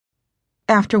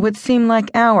After what seemed like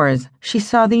hours, she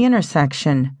saw the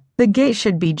intersection. The gate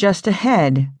should be just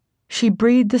ahead. She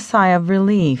breathed a sigh of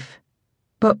relief.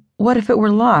 But what if it were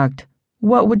locked?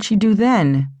 What would she do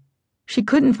then? She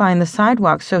couldn't find the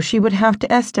sidewalk, so she would have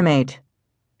to estimate.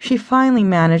 She finally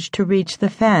managed to reach the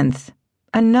fence.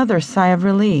 Another sigh of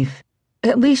relief.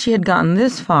 At least she had gotten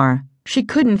this far. She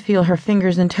couldn't feel her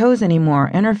fingers and toes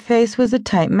anymore, and her face was a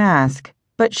tight mask.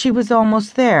 But she was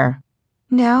almost there.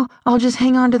 Now I'll just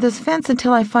hang on to this fence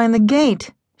until I find the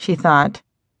gate, she thought.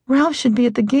 Ralph should be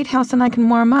at the gatehouse and I can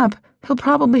warm up. He'll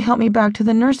probably help me back to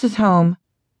the nurse's home.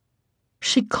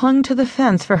 She clung to the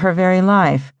fence for her very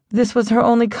life. This was her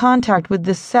only contact with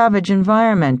this savage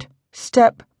environment.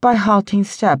 Step by halting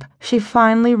step, she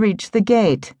finally reached the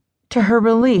gate. To her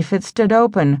relief, it stood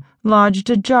open, lodged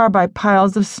ajar by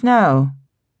piles of snow.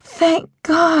 Thank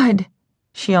God,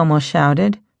 she almost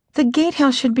shouted. The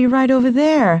gatehouse should be right over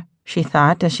there, she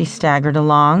thought as she staggered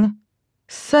along.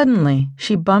 Suddenly,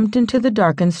 she bumped into the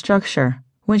darkened structure.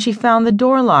 When she found the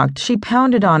door locked, she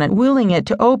pounded on it, willing it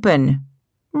to open.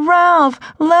 Ralph,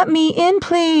 let me in,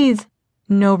 please.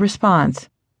 No response.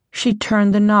 She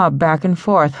turned the knob back and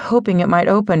forth, hoping it might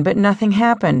open, but nothing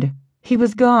happened. He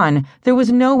was gone. There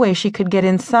was no way she could get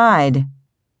inside.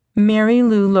 Mary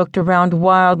Lou looked around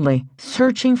wildly,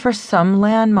 searching for some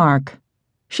landmark.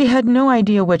 She had no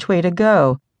idea which way to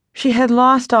go. She had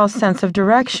lost all sense of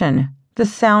direction. The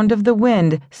sound of the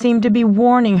wind seemed to be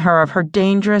warning her of her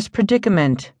dangerous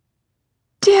predicament.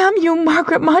 Damn you,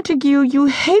 Margaret Montague, you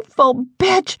hateful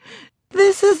bitch!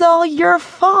 This is all your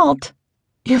fault.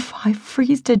 If I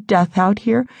freeze to death out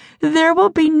here, there will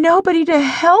be nobody to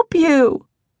help you.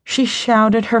 She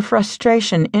shouted her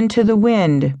frustration into the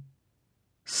wind.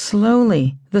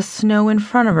 Slowly, the snow in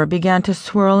front of her began to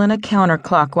swirl in a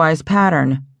counterclockwise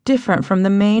pattern, different from the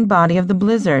main body of the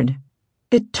blizzard.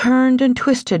 It turned and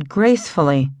twisted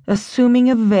gracefully, assuming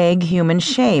a vague human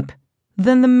shape.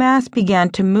 Then the mass began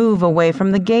to move away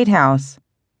from the gatehouse.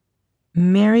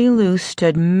 Mary Lou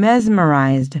stood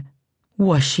mesmerized.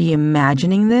 Was she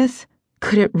imagining this?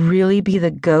 Could it really be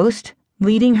the ghost,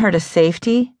 leading her to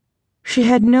safety? She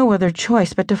had no other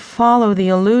choice but to follow the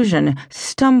illusion,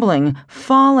 stumbling,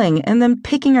 falling, and then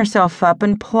picking herself up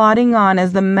and plodding on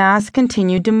as the mass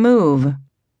continued to move.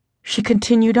 She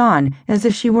continued on, as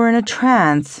if she were in a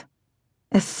trance.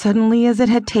 As suddenly as it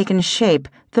had taken shape,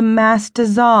 the mass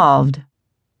dissolved.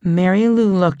 Mary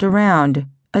Lou looked around.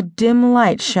 A dim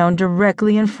light shone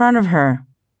directly in front of her.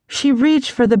 She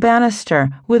reached for the banister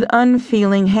with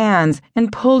unfeeling hands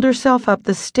and pulled herself up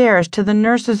the stairs to the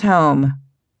nurse's home.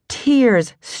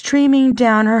 Tears streaming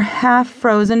down her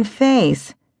half-frozen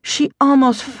face. She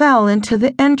almost fell into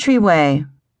the entryway.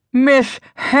 "Miss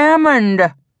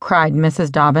Hammond!" cried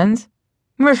Mrs. Dobbins.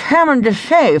 "Miss Hammond is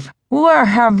safe. Where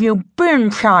have you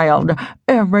been, child?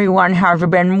 Everyone has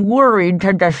been worried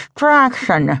to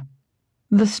distraction."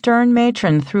 The stern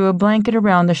matron threw a blanket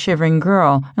around the shivering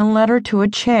girl and led her to a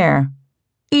chair.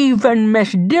 "Even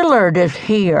Miss Dillard is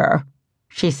here,"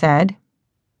 she said.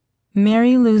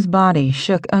 Mary Lou's body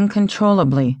shook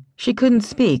uncontrollably. She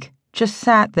couldn't speak, just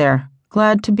sat there,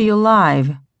 glad to be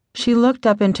alive. She looked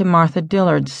up into Martha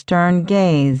Dillard's stern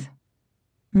gaze.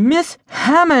 "Miss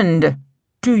Hammond,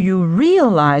 do you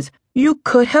realize you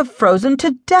could have frozen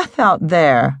to death out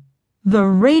there? The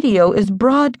radio is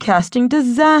broadcasting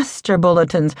disaster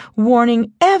bulletins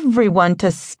warning everyone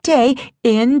to stay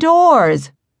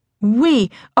indoors.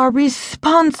 We are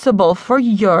responsible for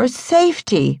your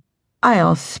safety.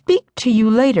 I'll speak to you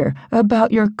later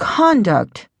about your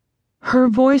conduct." Her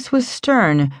voice was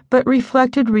stern, but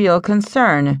reflected real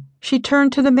concern. She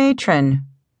turned to the matron.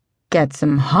 "Get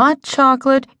some hot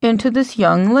chocolate into this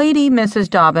young lady, Mrs.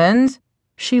 Dobbins."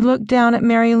 She looked down at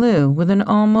Mary Lou with an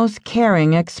almost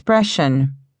caring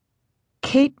expression.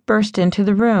 Kate burst into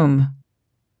the room.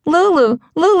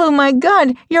 Lulu, my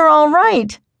God, you're all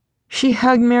right." She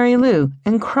hugged Mary Lou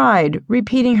and cried,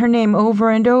 repeating her name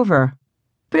over and over.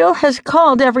 "Bill has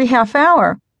called every half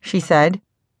hour," she said.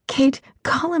 "Kate,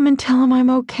 call him and tell him I'm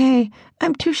okay.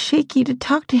 I'm too shaky to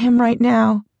talk to him right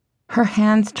now." Her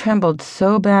hands trembled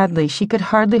so badly she could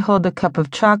hardly hold the cup of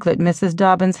chocolate Mrs.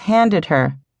 Dobbins handed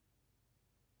her.